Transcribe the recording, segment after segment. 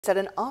At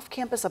an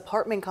off-campus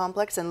apartment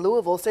complex in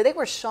Louisville say they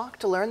were shocked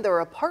to learn their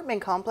apartment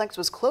complex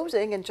was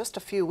closing in just a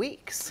few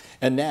weeks.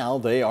 And now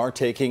they are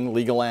taking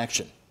legal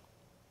action.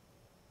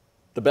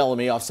 The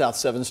Bellamy off South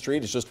 7th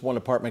Street is just one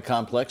apartment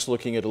complex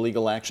looking at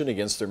illegal action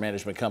against their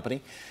management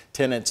company.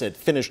 Tenants at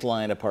Finish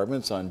Line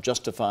Apartments on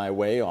Justify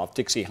Way off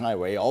Dixie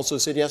Highway also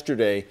said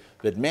yesterday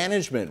that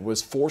management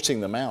was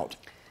forcing them out.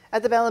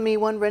 At the Bellamy,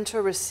 one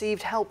renter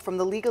received help from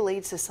the Legal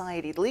Aid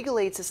Society. The Legal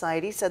Aid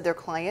Society said their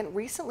client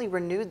recently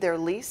renewed their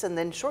lease and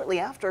then shortly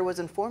after was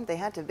informed they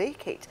had to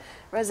vacate.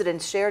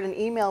 Residents shared an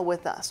email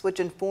with us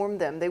which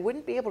informed them they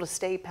wouldn't be able to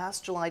stay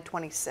past July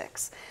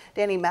 26.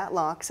 Danny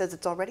Matlock says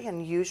it's already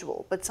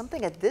unusual, but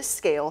something at this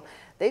scale,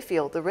 they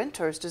feel the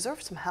renters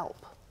deserve some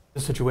help.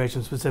 This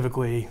situation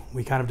specifically,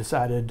 we kind of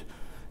decided,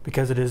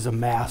 because it is a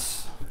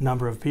mass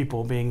number of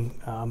people being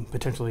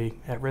potentially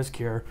at risk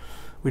here,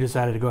 we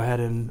decided to go ahead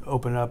and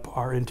open up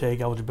our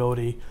intake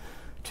eligibility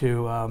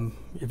to,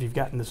 if you've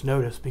gotten this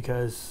notice,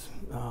 because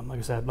like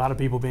I said, a lot of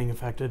people being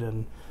affected,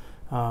 and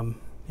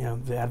you know,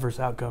 the adverse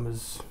outcome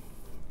is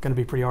going to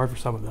be pretty hard for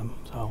some of them.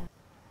 So.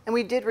 And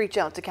we did reach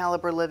out to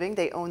Caliber Living.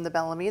 They own the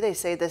Bellamy. They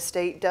say the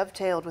state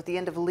dovetailed with the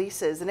end of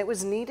leases and it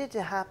was needed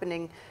to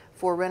happening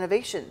for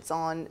renovations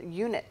on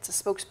units. A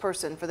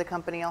spokesperson for the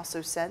company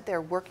also said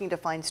they're working to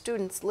find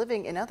students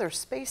living in other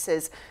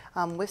spaces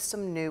with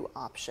some new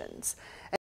options.